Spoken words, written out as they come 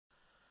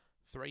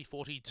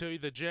3:42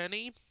 the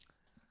journey.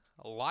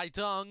 Light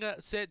on,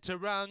 set to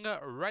run,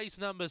 race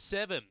number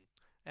 7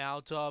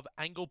 out of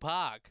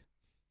Angle-Park.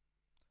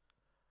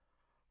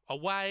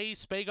 Away,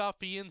 speed off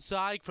the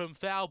inside from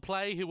Foul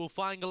Play, who will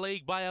find a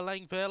lead by a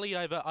length early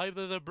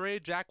over the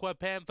bridge. Aqua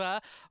Panther,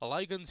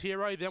 Logan's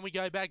Hero. Then we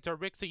go back to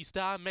Rixie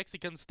Star,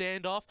 Mexican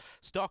Standoff,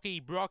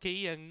 Stocky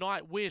Brocky, and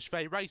Night Wish.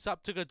 They race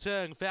up to the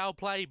turn. Foul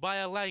Play by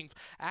a length.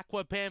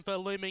 Aqua Panther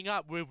looming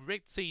up with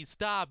Rixie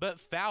Star, but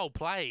Foul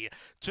Play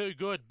too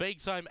good.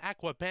 Beaks home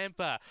Aqua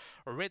Panther.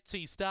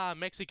 Rixie Star,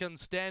 Mexican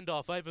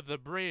Standoff over the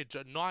bridge.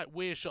 Night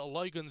Wish,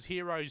 Logan's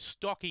Hero,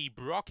 Stocky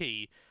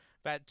Brocky.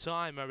 That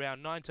time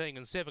around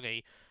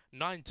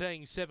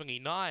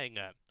 1979.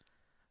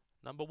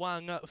 Number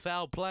 1,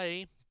 Foul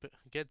Play,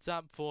 gets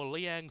up for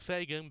Liang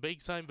Fagan.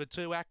 Beaks home for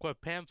 2, Aqua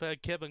Panther,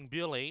 Kevin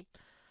Bewley.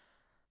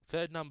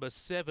 Third, number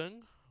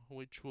 7,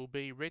 which will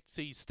be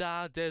Rixie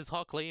Star, Des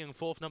Hockley. And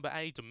fourth, number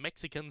 8,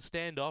 Mexican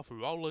Standoff,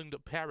 Roland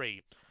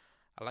Parry.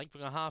 A length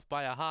and a half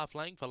by a half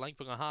length, a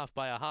length and a half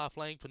by a half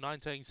length for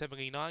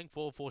 1979,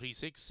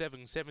 4:46,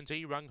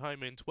 7:70, rung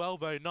home in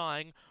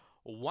 12:09.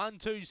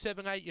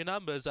 1278 your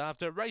numbers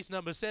after race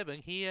number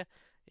 7 here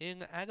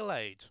in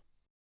Adelaide.